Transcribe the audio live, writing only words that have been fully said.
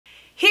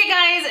Hey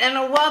guys, and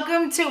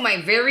welcome to my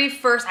very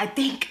first, I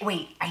think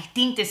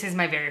this is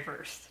my very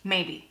first.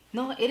 Maybe.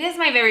 No, it is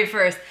my very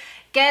first.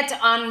 Get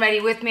on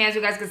ready with me. As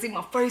you guys can see,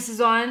 my face is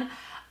on.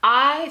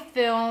 I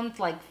filmed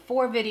like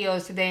 4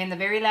 videos today, and the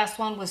very last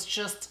one was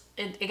just,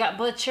 it got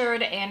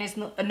butchered, and it's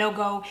a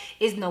no-go.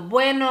 It's no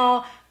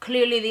bueno.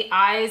 Clearly the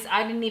eyes,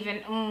 I didn't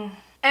even,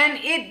 And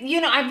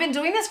I've been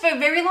doing this for a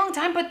very long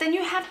time, but then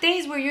you have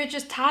days where you're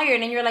just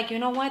tired and you're like, you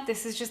know what,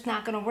 this is just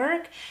not gonna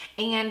work.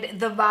 And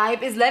the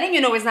vibe is letting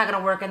you know it's not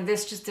gonna work, and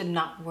this just did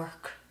not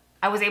work.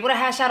 I was able to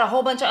hash out a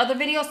whole bunch of other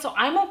videos, so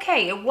I'm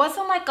okay. It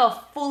wasn't like a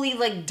fully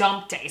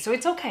dump day, so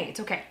it's okay,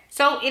 it's okay.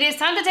 So it is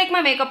time to take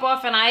my makeup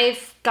off, and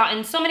I've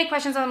gotten so many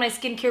questions on my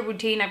skincare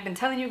routine. I've been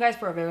telling you guys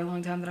for a very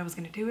long time that I was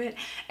gonna do it,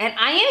 and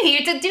I am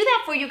here to do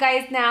that for you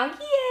guys now.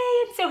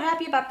 Yay, I'm so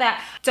happy about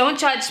that. Don't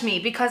judge me,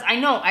 because I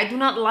know I do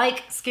not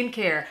like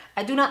skincare.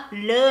 I do not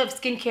love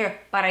skincare,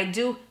 but I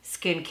do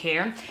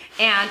skincare,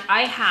 and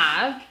I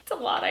have, it's a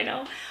lot, I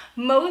know,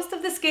 most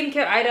of the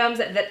skincare items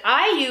that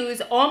I use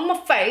on my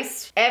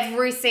face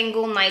every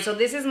single night. So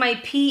this is my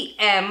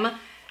PM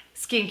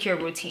skincare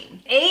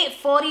routine.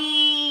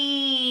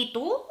 8:42.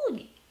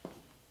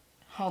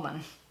 Hold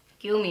on.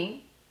 Kill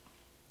me.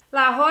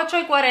 Las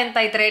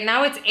 8:43.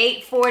 Now it's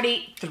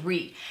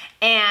 8:43.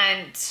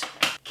 And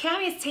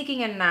Cami is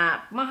taking a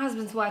nap. My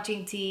husband's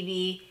watching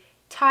TV.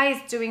 Ty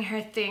is doing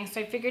her thing.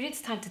 So I figured it's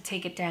time to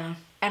take it down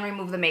and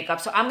remove the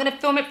makeup. So I'm gonna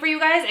film it for you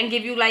guys and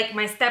give you like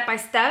my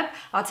step-by-step.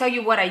 I'll tell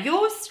you what I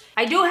used.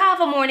 I do have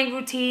a morning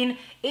routine.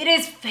 It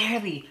is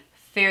fairly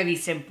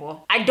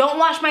simple. I don't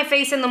wash my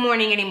face in the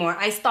morning anymore.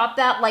 I stopped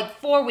that like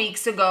 4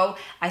 weeks ago.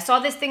 I saw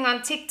this thing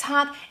on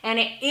TikTok and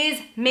it is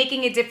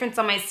making a difference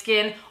on my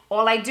skin.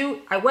 All I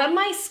do, I wet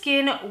my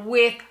skin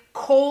with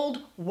cold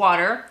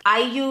water. I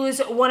use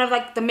one of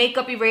like the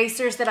makeup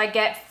erasers that I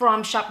get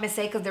from Shop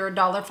Missy, because they're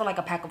 $1 for like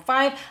a pack of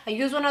 5. I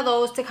use one of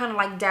those to kind of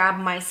like dab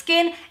my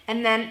skin,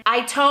 and then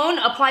I tone,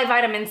 apply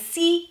vitamin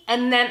C,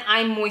 and then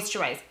I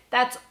moisturize.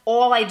 That's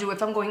all I do.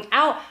 If I'm going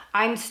out,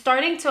 I'm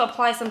starting to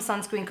apply some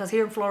sunscreen, because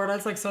here in Florida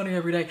it's like sunny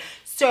every day.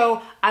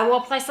 So I will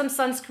apply some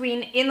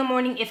sunscreen in the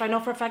morning if I know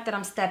for a fact that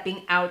I'm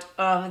stepping out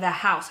of the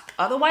house.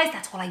 Otherwise,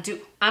 that's all I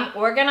do. I'm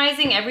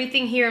organizing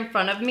everything here in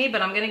front of me,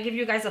 but I'm gonna give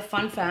you guys a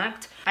fun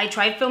fact. I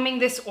tried filming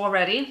this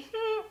already,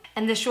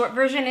 and the short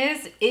version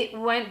is it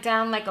went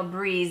down like a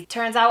breeze.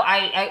 Turns out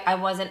I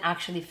wasn't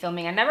actually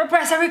filming. I never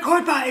pressed a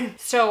record button.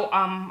 So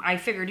I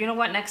figured, you know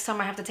what, next time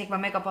I have to take my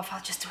makeup off,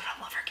 I'll just do it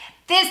all over again.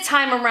 This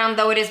time around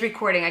though, it is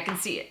recording. I can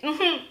see it.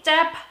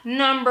 Step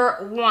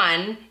number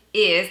 1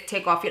 is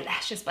take off your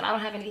lashes, but I don't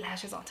have any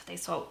lashes on today,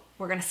 so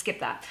we're gonna skip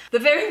that.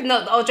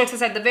 All jokes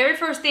aside, the very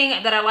first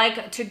thing that I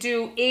like to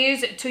do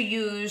is to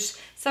use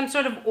some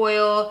sort of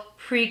oil,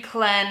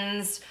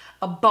 pre-cleanse,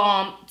 a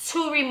balm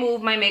to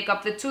remove my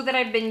makeup. The 2 that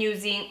I've been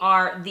using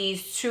are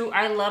these 2.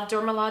 I love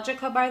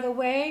Dermalogica, by the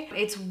way.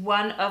 It's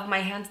one of my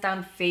hands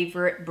down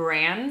favorite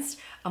brands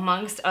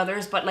amongst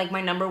others, but like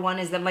my number 1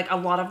 is that like a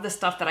lot of the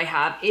stuff that I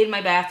have in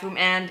my bathroom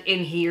and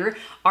in here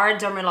are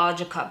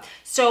Dermalogica.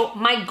 So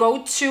my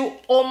go-to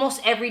almost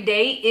every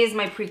day is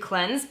my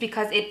pre-cleanse,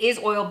 because it is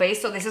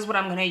oil-based, so this is what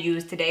I'm gonna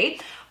use today.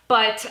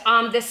 But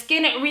the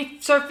skin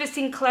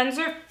resurfacing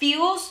cleanser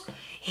feels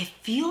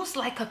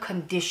like a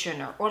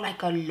conditioner or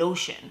like a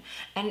lotion,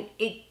 and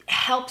it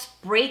helps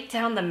break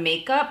down the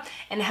makeup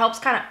and helps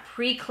kind of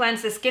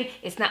pre-cleanse the skin.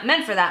 It's not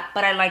meant for that,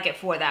 but I like it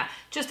for that,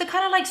 just to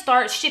kind of like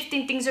start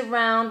shifting things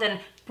around and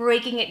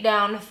breaking it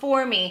down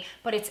for me,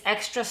 but it's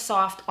extra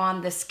soft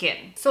on the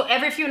skin. So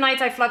every few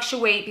nights I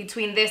fluctuate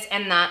between this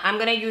and that. I'm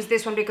gonna use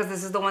this one because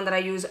this is the one that I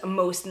use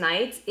most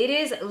nights. It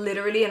is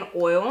literally an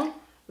oil.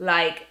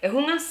 Like, es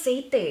un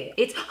aceite.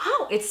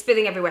 It's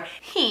spilling everywhere.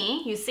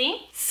 You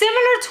see?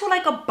 Similar to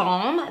like a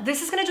balm.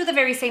 This is gonna do the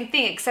very same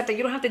thing, except that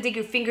you don't have to dig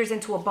your fingers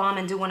into a balm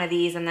and do one of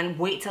these and then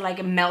wait till like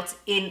it melts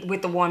in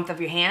with the warmth of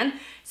your hand.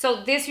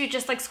 So this, you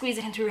just like squeeze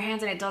it into your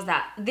hands and it does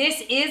that.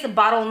 This is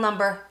bottle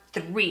number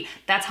 3.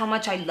 That's how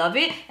much I love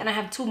it, and I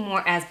have 2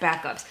 more as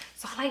backups.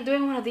 So I like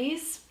doing one of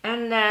these,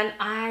 and then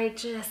I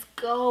just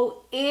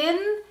go in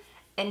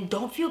and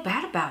don't feel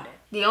bad about it.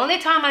 The only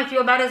time I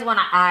feel bad is when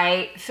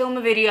I film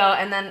a video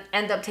and then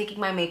end up taking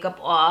my makeup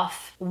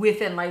off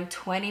within like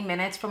 20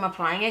 minutes from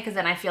applying it, because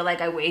then I feel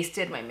like I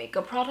wasted my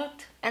makeup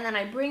product. And then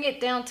I bring it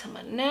down to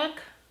my neck.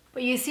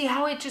 But you see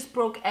how it just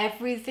broke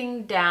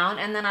everything down?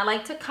 And then I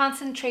like to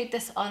concentrate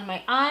this on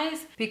my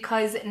eyes,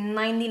 because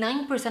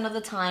 99% of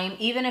the time,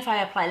 even if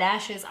I apply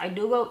lashes, I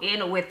do go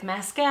in with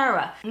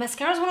mascara.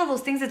 Mascara is one of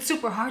those things that's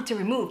super hard to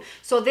remove.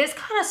 So this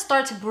kind of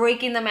starts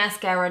breaking the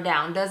mascara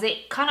down. Does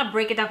it kind of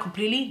break it down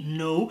completely?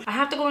 No. I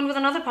have to go in with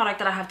another product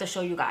that I have to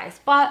show you guys,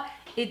 but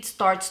it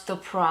starts the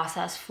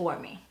process for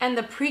me. And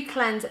the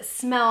pre-cleanse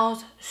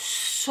smells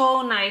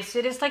so nice.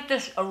 It is like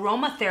this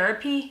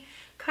aromatherapy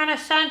kind of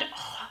scent.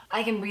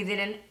 I can breathe it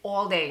in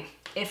all day.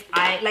 If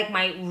I, like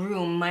my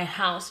room, my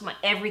house, my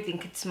everything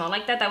could smell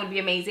like that, that would be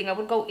amazing. I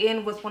would go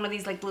in with one of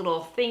these like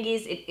little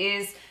thingies. It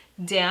is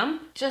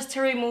damp, just to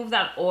remove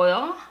that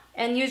oil.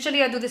 And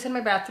usually I do this in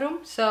my bathroom,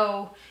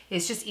 so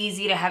it's just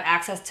easy to have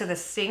access to the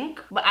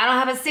sink. But I don't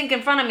have a sink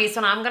in front of me,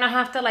 so now I'm gonna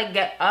have to like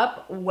get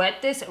up,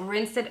 wet this,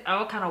 rinse it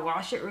out, kind of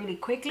wash it really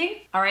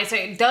quickly. All right, so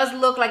it does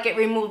look like it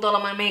removed all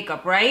of my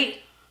makeup, right?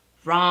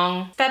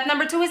 Wrong. Step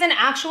number 2 is an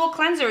actual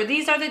cleanser.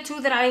 These are the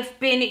 2 that I've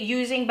been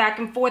using back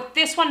and forth.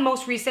 This one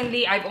most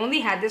recently, I've only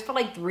had this for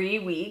like 3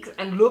 weeks,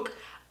 and look,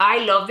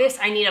 I love this.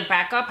 I need a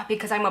backup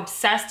because I'm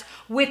obsessed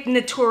with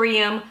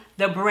Naturium,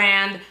 the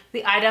brand,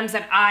 the items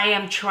that I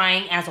am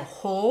trying as a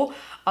whole.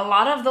 A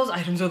lot of those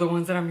items are the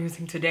ones that I'm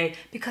using today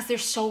because they're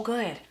so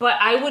good. But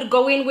I would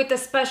go in with the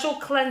Special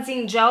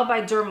Cleansing Gel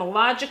by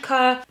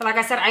Dermalogica. But like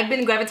I said, I've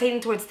been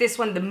gravitating towards this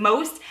one the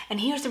most, and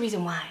here's the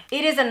reason why.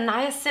 It is a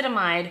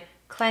niacinamide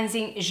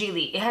cleansing gel.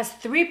 It has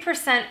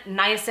 3%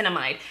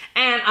 niacinamide,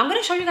 and I'm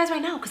gonna show you guys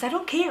right now because I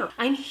don't care.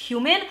 I'm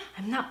human.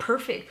 I'm not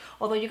perfect,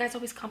 although you guys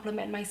always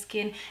compliment my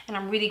skin, and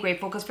I'm really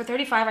grateful because for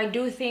 35 I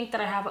do think that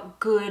I have a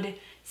good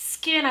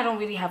skin. I don't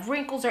really have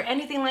wrinkles or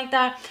anything like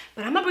that,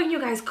 but I'm gonna bring you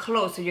guys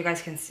close so you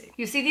guys can see.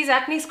 You see these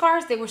acne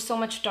scars? They were so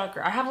much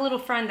darker. I have a little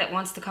friend that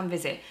wants to come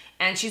visit,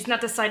 and she's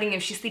not deciding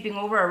if she's sleeping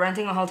over or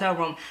renting a hotel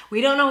room.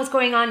 We don't know what's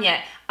going on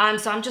yet,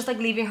 so I'm just like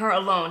leaving her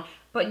alone.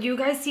 But you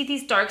guys see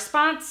these dark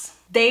spots?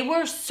 They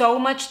were so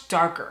much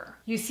darker.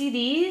 You see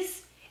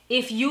these?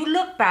 If you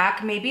look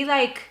back, maybe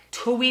like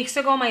 2 weeks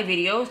ago, my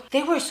videos,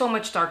 they were so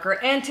much darker.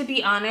 And to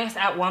be honest,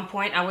 at one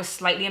point I was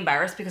slightly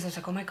embarrassed because I was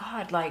like, oh my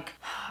God, like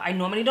I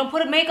normally don't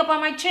put makeup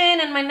on my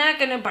chin and my neck,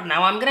 but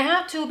now I'm gonna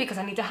have to because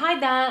I need to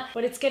hide that.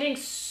 But it's getting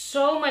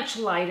so much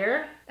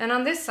lighter. And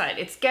on this side,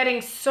 it's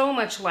getting so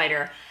much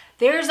lighter.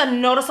 There's a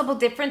noticeable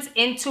difference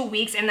in 2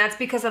 weeks, and that's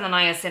because of the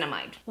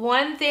niacinamide.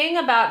 One thing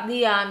about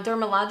the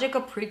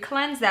Dermalogica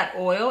Pre-Cleanse, that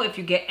oil, if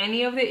you get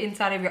any of it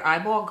inside of your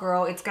eyeball,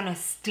 girl, it's gonna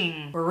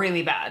sting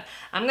really bad.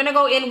 I'm gonna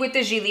go in with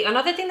the Gili.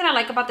 Another thing that I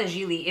like about the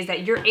Gili is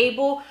that you're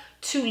able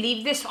to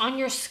leave this on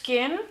your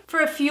skin for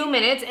a few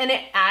minutes and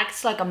it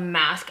acts like a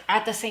mask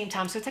at the same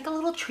time. So it's like a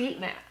little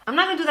treatment. I'm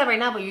not gonna do that right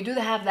now, but you do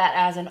have that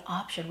as an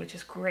option, which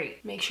is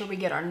great. Make sure we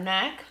get our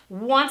neck.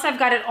 Once I've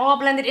got it all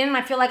blended in and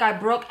I feel like I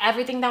broke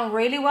everything down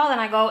really well, then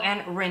I go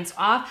and rinse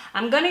off.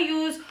 I'm gonna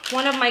use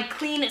one of my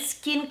Clean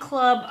Skin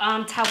Club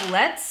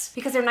towelettes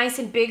because they're nice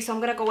and big. So I'm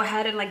gonna go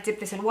ahead and like dip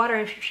this in water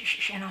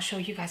and I'll show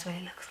you guys what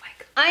it looks like.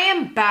 I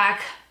am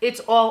back. It's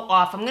all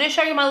off. I'm gonna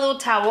show you my little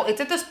towel. It's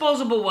a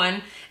disposable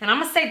one, and I'm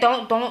gonna say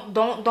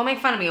don't make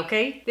fun of me,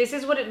 okay? This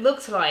is what it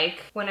looks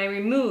like when I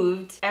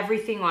removed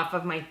everything off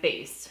of my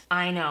face.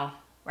 I know,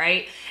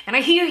 right? And I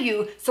hear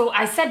you, so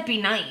I said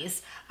be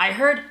nice. I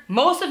heard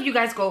most of you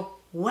guys go,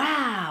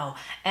 wow,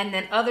 and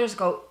then others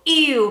go,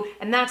 ew,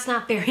 and that's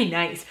not very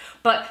nice.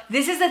 But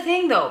this is the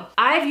thing though,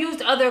 I've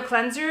used other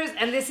cleansers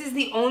and this is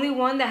the only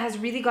one that has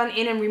really gone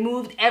in and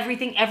removed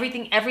everything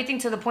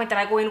to the point that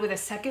I go in with a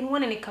second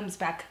one and it comes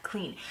back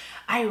clean.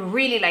 I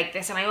really like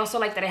this, and I also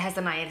like that it has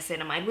the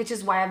niacinamide, which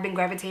is why I've been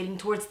gravitating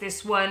towards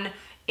this one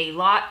a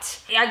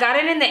lot. I got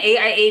it in the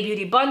AIA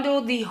Beauty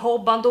bundle. The whole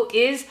bundle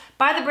is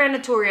by the brand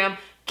Naturium.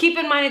 Keep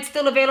in mind it's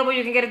still available.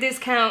 You can get a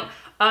discount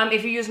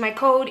if you use my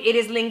code. It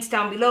is linked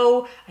down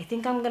below. I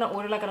think I'm gonna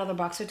order like another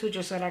box or two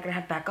just so that I can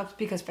have backups,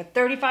 because for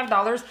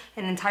 $35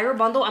 an entire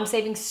bundle, I'm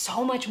saving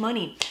so much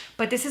money.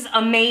 But this is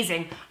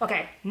amazing.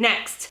 Okay,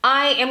 next,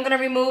 I am gonna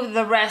remove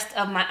the rest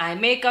of my eye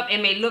makeup.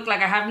 It may look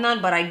like I have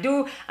none, but I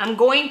do. I'm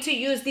going to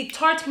use the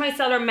Tarte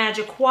Micellar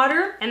Magic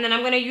Water, and then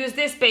I'm gonna use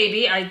this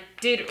baby. I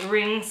did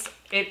rinse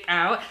it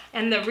out,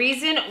 and the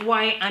reason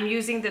why I'm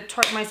using the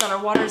Tarte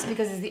Micellar Water is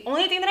because it's the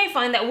only thing that I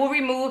find that will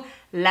remove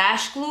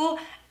lash glue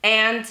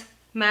and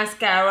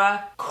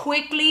mascara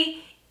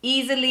quickly,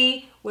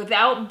 easily,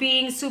 without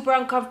being super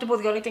uncomfortable.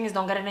 The only thing is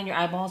don't get it in your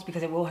eyeballs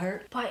because it will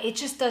hurt, but it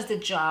just does the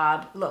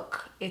job.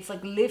 Look, it's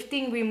like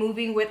lifting,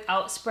 removing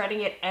without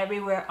spreading it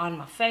everywhere on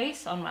my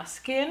face, on my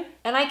skin.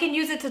 And I can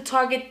use it to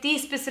target the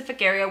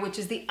specific area, which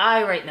is the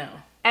eye right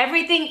now.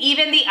 Everything,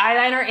 even the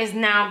eyeliner, is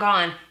now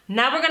gone.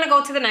 Now we're gonna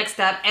go to the next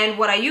step, and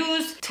what I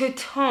use to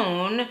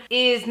tone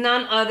is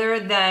none other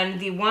than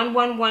the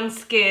 111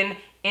 Skin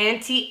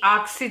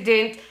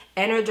Antioxidant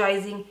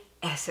Energizing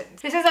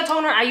Essence. This is a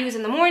toner I use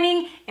in the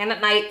morning and at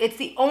night. It's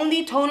the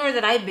only toner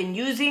that I've been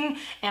using,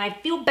 and I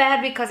feel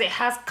bad because it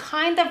has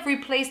kind of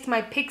replaced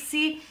my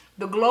Pixie,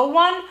 the Glow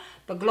one.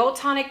 The Glow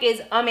Tonic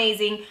is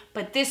amazing,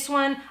 but this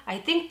one, I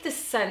think the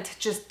scent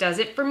just does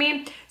it for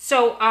me.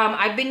 So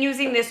I've been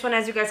using this one,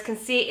 as you guys can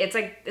see. It's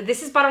like,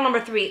 this is bottle number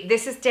 3.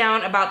 This is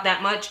down about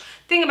that much.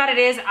 Thing about it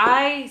is,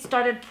 I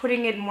started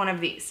putting it in one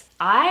of these.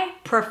 I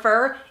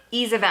prefer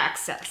ease of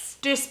access.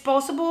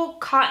 Disposable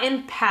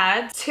cotton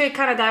pads to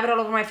kind of dab it all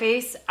over my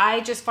face. I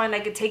just find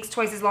like it takes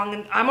twice as long,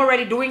 and I'm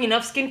already doing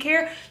enough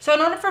skincare. So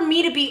in order for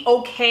me to be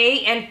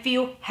okay and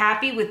feel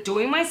happy with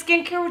doing my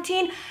skincare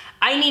routine,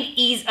 I need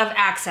ease of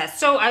access.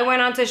 So I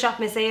went on to Shop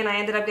Miss A and I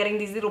ended up getting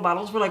these little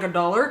bottles for like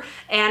 $1,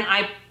 and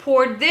I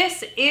poured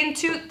this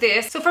into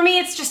this. So for me,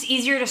 it's just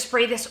easier to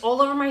spray this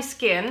all over my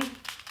skin.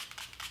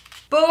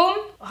 Boom.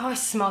 Oh, it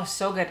smells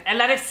so good. And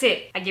let it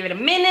sit. I give it a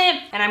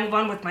minute and I move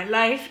on with my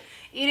life.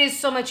 It is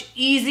so much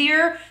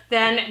easier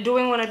than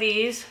doing one of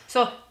these.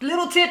 So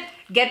little tip,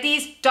 Get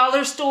these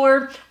dollar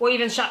store or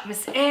even shop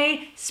Miss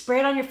A, spray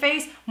it on your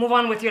face, move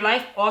on with your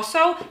life.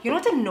 Also, you know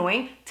what's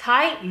annoying?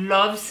 Ty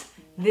loves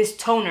this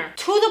toner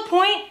to the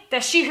point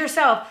that she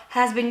herself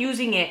has been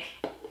using it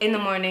in the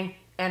morning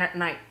and at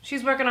night.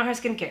 She's working on her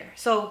skincare,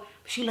 so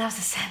she loves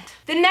the scent.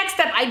 The next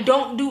step, I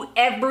don't do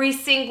every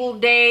single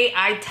day.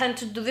 I tend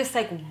to do this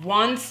like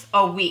once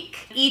a week.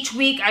 Each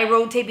week I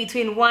rotate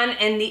between one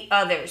and the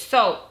other.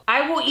 So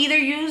I will either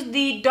use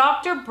the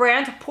Dr.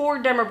 Brandt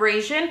Pore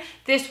Dermabrasion.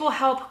 This will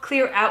help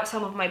clear out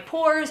some of my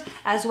pores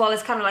as well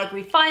as kind of like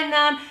refine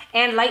them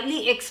and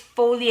lightly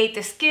exfoliate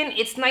the skin.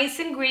 It's nice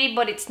and gritty,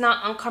 but it's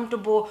not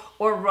uncomfortable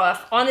or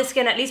rough on the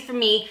skin, at least for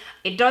me.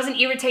 It doesn't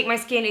irritate my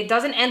skin. It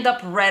doesn't end up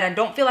red. I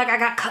don't feel like I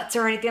got cuts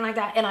or anything like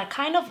that. And I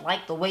kind of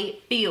like the way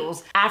it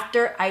feels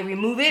after I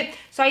remove it.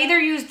 So I either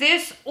use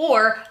this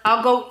or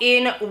I'll go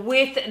in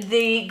with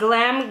the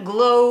Glam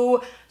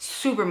Glow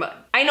Super Mud.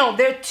 I know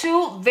they're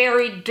two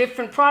very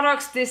different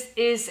products. This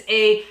is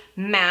a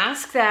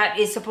mask that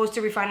is supposed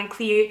to refine and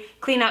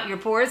clean out your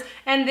pores,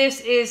 and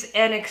this is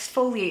an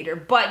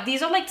exfoliator. But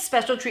these are like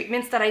special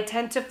treatments that I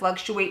tend to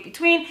fluctuate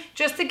between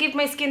just to give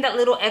my skin that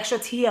little extra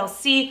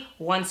TLC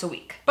once a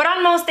week. But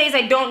on most days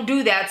I don't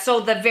do that,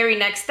 so the very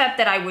next step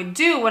that I would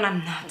do when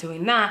I'm not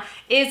doing that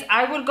is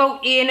I would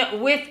go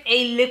in with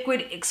a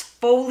liquid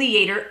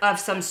exfoliator of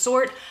some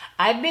sort.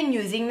 I've been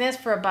using this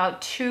for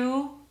about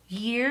 2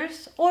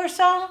 years or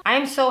so.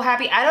 I'm so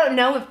happy. I don't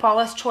know if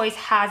Paula's Choice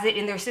has it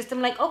in their system,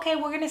 like, okay,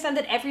 we're gonna send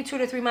it every 2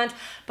 to 3 months,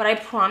 but I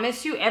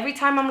promise you, every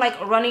time I'm like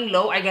running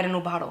low, I get a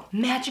new bottle.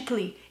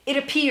 Magically, it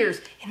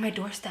appears in my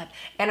doorstep.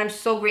 And I'm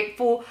so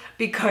grateful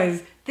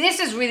because this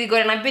is really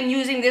good, and I've been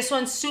using this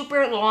one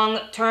super long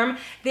term.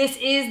 This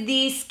is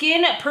the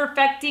Skin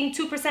Perfecting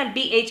 2%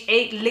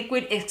 BHA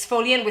Liquid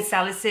Exfoliant with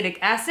Salicylic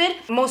Acid.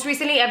 Most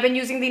recently, I've been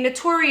using the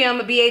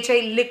Naturium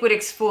BHA Liquid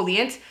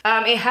Exfoliant.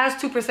 It has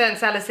 2%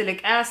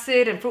 salicylic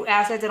acid and fruit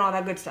acids and all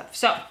that good stuff.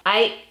 So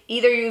I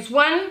either use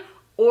one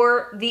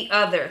or the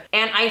other,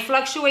 and I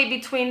fluctuate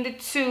between the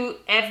two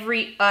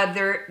every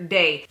other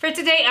day. For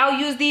today, I'll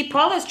use the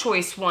Paula's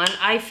Choice one.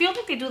 I feel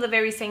like they do the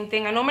very same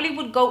thing. I normally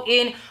would go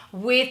in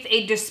with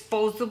a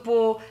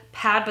disposable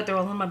pad, but they're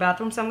all in my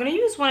bathroom, so I'm gonna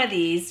use one of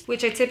these,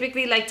 which I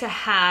typically like to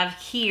have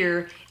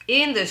here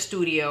in the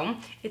studio.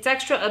 It's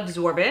extra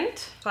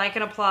absorbent, so I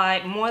can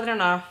apply more than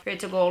enough for it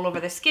to go all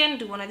over the skin.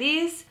 Do one of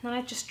these, and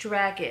I just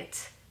drag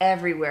it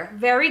everywhere.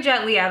 Very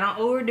gently, I don't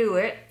overdo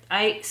it.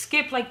 I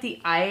skip like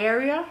the eye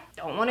area.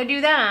 Don't want to do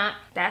that.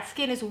 That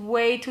skin is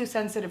way too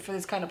sensitive for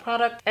this kind of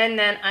product. And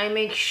then I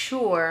make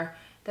sure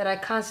that I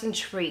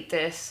concentrate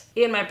this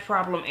in my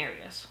problem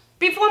areas.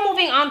 Before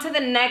moving on to the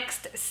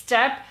next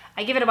step,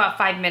 I give it about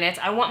 5 minutes.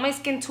 I want my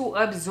skin to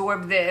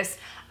absorb this.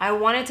 I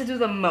want it to do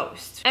the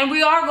most. And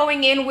we are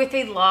going in with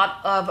a lot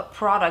of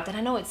product. And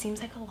I know it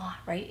seems like a lot,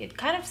 right? It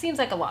kind of seems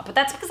like a lot, but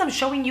that's because I'm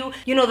showing you,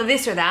 you know, the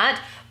this or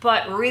that,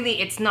 but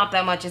really it's not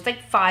that much. It's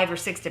like 5 or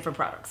 6 different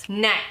products.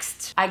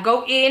 Next, I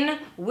go in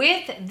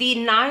with the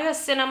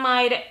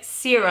Niacinamide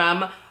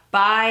Serum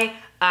by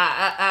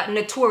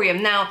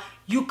Naturium. Now,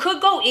 you could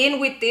go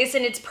in with this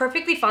and it's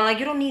perfectly fine. Like,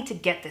 you don't need to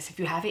get this. If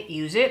you have it,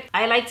 use it.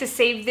 I like to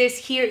save this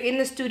here in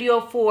the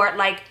studio for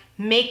like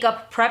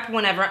makeup prep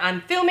whenever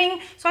I'm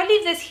filming. So I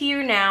leave this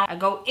here now. I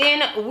go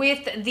in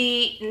with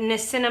the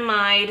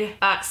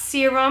niacinamide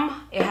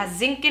serum. It has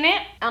zinc in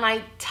it, and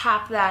I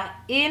tap that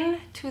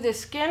into the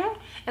skin.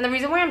 And the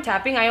reason why I'm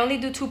tapping, I only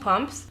do 2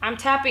 pumps. I'm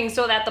tapping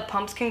so that the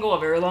pumps can go a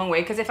very long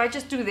way, because if I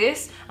just do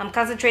this, I'm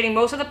concentrating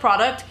most of the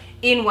product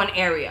in one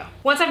area.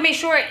 Once I've made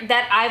sure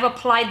that I've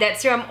applied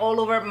that serum all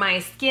over my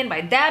skin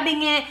by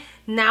dabbing it,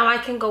 now I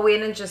can go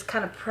in and just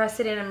kind of press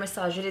it in and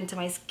massage it into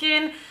my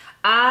skin.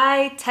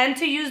 I tend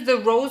to use the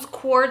rose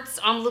quartz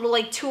little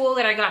like tool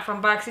that I got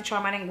from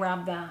BoxyCharm. I didn't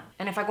grab that.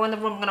 And if I go in the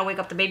room, I'm gonna wake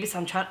up the baby, so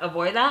I'm trying to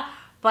avoid that.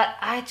 But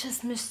I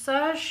just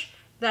massage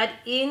that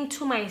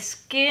into my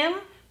skin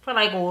for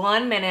like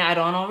 1 minute. I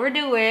don't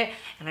overdo it.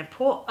 And I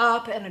pull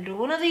up and I do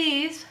one of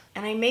these,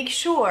 and I make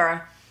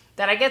sure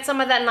that I get some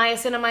of that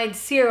niacinamide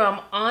serum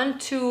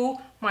onto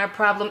my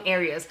problem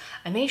areas.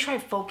 I make sure I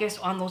focus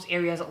on those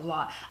areas a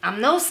lot.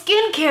 I'm no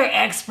skincare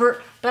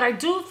expert, but I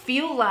do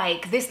feel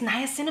like this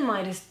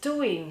niacinamide is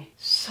doing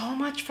so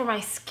much for my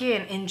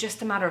skin in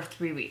just a matter of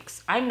 3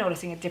 weeks. I'm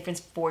noticing a difference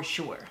for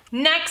sure.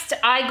 Next,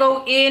 I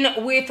go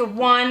in with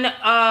one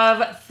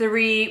of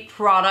 3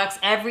 products.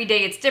 Every day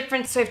it's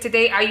different. So if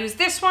today I use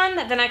this one,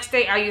 the next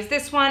day I use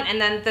this one,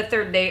 and then the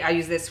 3rd day I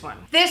use this one.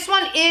 This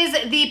one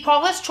is the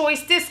Paula's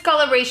Choice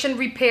Discoloration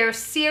Repair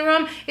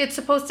Serum. It's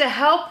supposed to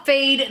help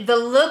fade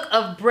the look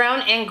of brown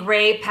and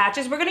gray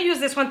patches. We're gonna use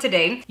this one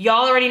today.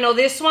 Y'all already know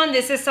this one.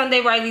 This is Sunday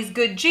Riley's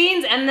Good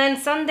Genes, and then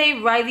Sunday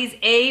Riley's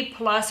A+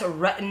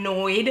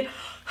 Retinoid.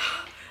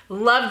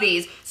 Love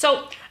these.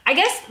 So I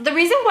guess the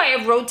reason why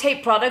I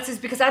rotate products is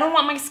because I don't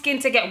want my skin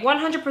to get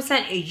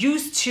 100%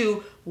 used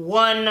to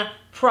one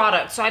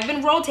product. So I've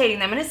been rotating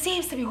them and it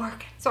seems to be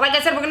working. So like I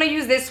said, we're gonna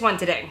use this one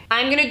today.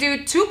 I'm gonna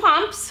do 2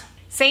 pumps,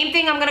 Same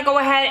thing, I'm gonna go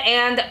ahead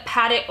and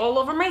pat it all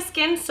over my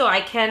skin so I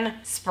can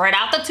spread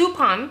out the 2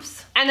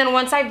 pumps. And then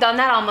once I've done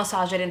that, I'll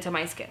massage it into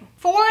my skin.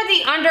 For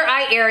the under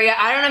eye area,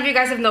 I don't know if you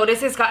guys have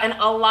noticed, it's gotten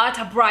a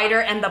lot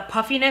brighter and the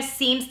puffiness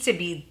seems to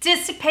be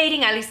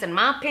dissipating, at least in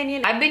my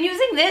opinion. I've been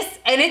using this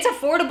and it's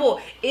affordable.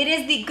 It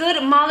is the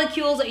Good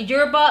Molecules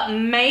Yerba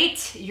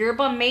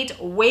Mate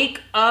Wake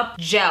Up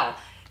Gel.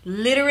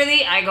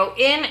 Literally, I go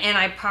in and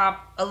I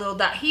pop a little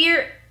dot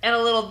here and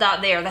a little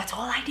dot there. That's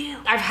all I do.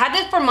 I've had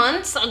this for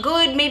months, a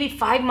good maybe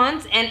 5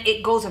 months, and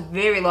it goes a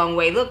very long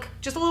way. Look,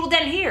 just a little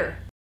dent here.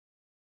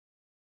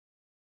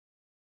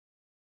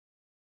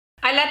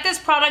 I let this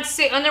product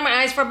sit under my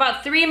eyes for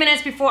about 3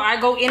 minutes before I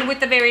go in with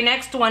the very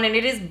next one, and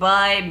it is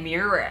by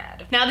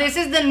Murad. Now this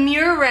is the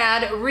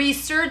Murad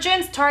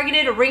Resurgence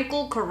Targeted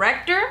Wrinkle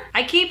Corrector.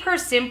 I keep her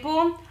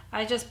simple.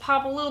 I just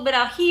pop a little bit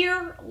out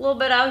here, a little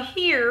bit out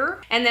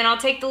here, and then I'll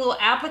take the little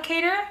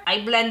applicator,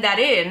 I blend that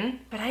in,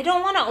 but I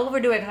don't want to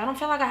overdo it because I don't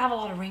feel like I have a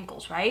lot of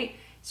wrinkles, right?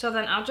 So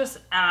then I'll just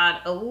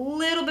add a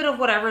little bit of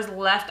whatever's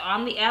left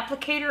on the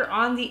applicator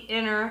on the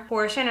inner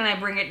portion and I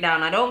bring it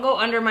down. I don't go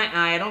under my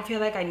eye. I don't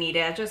feel like I need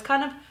it. I just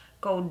kind of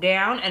go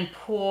down and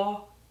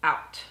pull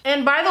out.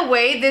 And by the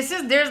way,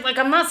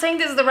 I'm not saying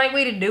this is the right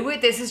way to do it.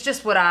 This is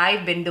just what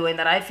I've been doing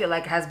that I feel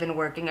like has been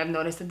working. I've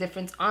noticed a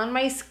difference on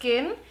my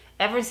skin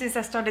ever since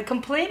I started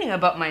complaining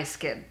about my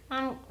skin.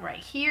 Right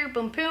here,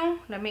 boom, boom.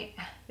 There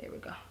we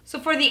go. So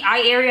for the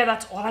eye area,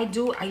 that's all I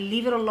do. I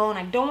leave it alone.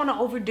 I don't want to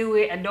overdo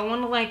it. I don't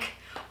want to like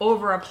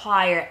over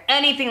apply or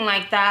anything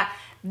like that.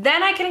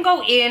 Then I can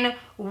go in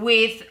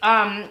with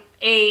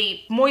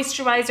a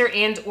moisturizer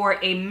and or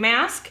a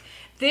mask.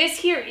 This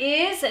here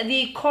is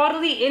the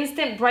Caudalie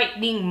Instant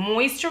Brightening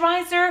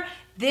Moisturizer.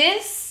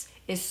 This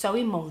is so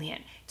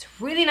emollient. It's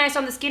really nice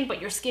on the skin,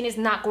 but your skin is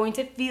not going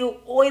to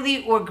feel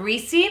oily or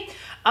greasy.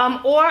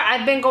 Or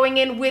I've been going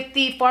in with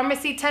the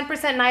Pharmacy 10%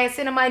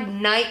 Niacinamide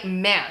Night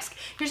Mask.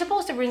 You're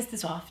supposed to rinse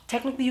this off.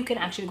 Technically, you can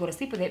actually go to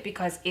sleep with it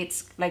because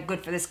it's like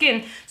good for the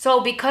skin.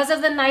 So because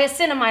of the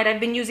niacinamide, I've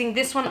been using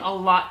this one a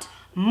lot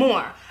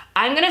more.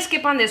 I'm gonna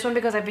skip on this one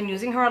because I've been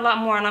using her a lot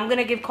more and I'm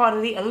gonna give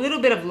Caudalie a little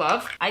bit of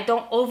love. I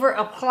don't over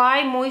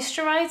apply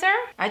moisturizer.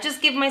 I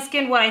just give my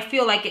skin what I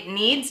feel like it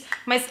needs.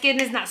 My skin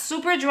is not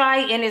super dry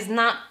and is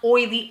not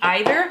oily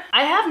either.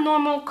 I have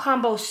normal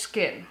combo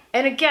skin.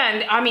 And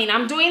again, I mean,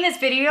 I'm doing this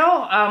video.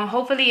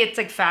 Hopefully it's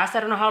like fast. I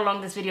don't know how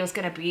long this video is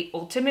gonna be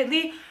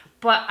ultimately,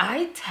 but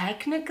I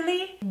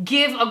technically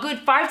give a good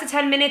 5 to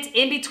 10 minutes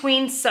in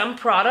between some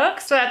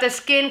products so that the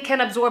skin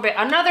can absorb it.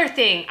 Another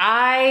thing,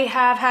 I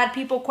have had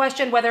people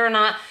question whether or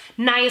not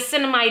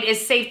niacinamide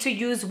is safe to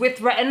use with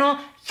retinol.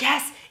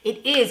 Yes,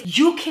 it is.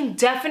 You can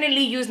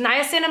definitely use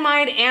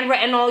niacinamide and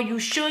retinol. You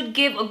should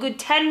give a good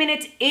 10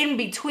 minutes in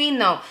between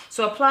though.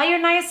 So apply your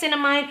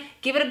niacinamide,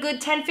 give it a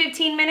good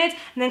 10-15 minutes,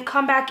 and then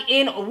come back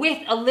in with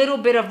a little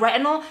bit of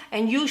retinol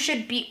and you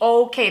should be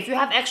okay. If you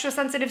have extra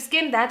sensitive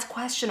skin, that's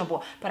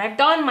questionable, but I've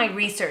done my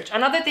research.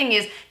 Another thing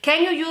is,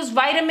 can you use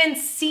vitamin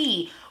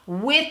C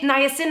with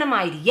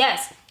niacinamide?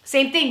 Yes.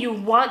 Same thing, you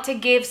want to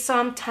give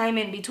some time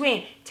in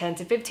between, 10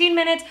 to 15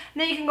 minutes, and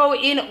then you can go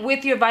in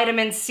with your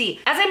vitamin C.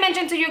 As I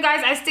mentioned to you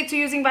guys, I stick to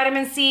using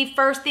vitamin C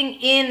first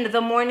thing in the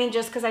morning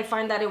just because I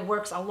find that it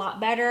works a lot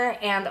better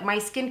and my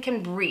skin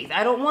can breathe.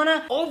 I don't want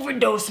to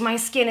overdose my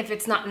skin if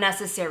it's not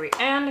necessary.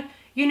 And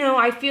you know,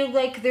 I feel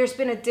like there's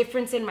been a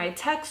difference in my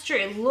texture.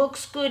 It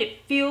looks good,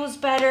 it feels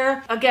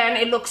better. Again,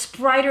 it looks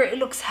brighter, it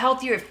looks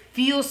healthier, it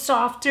feels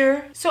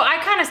softer. So I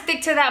kind of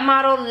stick to that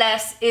motto,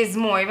 less is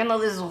more, even though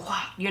this is a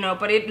lot, you know,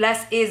 but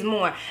less is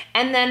more.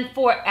 And then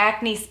for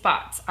acne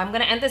spots, I'm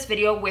gonna end this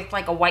video with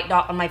like a white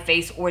dot on my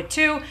face or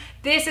 2.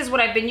 This is what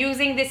I've been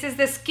using. This is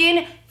the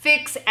Skin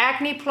Fix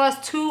Acne Plus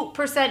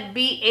 2%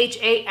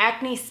 BHA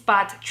Acne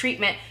Spot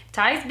Treatment.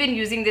 Ty's been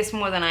using this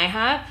more than I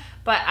have,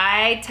 but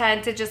I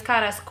tend to just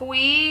kind of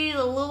squeeze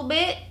a little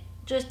bit,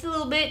 just a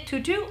little bit,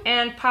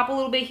 and pop a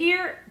little bit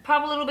here,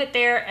 pop a little bit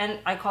there, and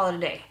I call it a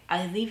day.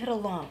 I leave it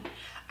alone.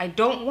 I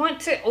don't want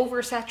to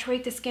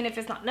oversaturate the skin if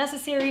it's not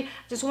necessary. I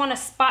just want to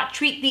spot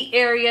treat the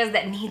areas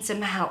that need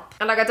some help.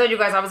 And like I told you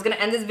guys, I was gonna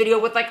end this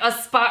video with like a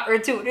spot or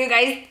 2. What do you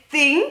guys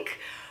think?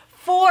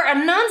 For a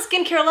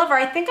non-skincare lover,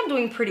 I think I'm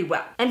doing pretty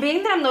well. And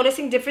being that I'm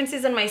noticing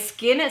differences in my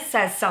skin, it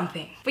says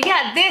something. But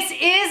yeah, this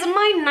is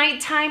my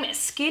nighttime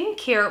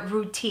skincare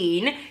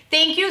routine.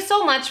 Thank you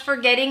so much for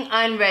getting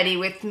unready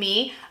with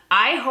me.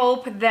 I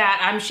hope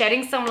that I'm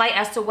shedding some light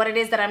as to what it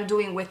is that I'm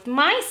doing with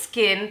my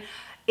skin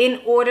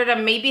in order to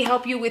maybe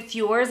help you with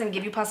yours and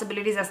give you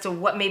possibilities as to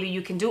what maybe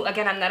you can do.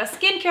 Again, I'm not a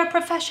skincare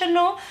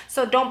professional,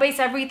 so don't base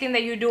everything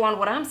that you do on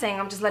what I'm saying.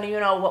 I'm just letting you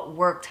know what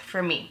worked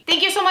for me.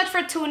 Thank you so much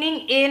for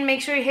tuning in.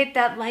 Make sure you hit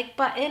that like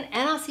button,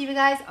 and I'll see you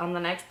guys on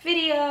the next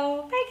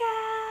video.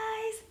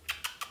 Bye,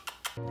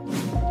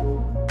 guys.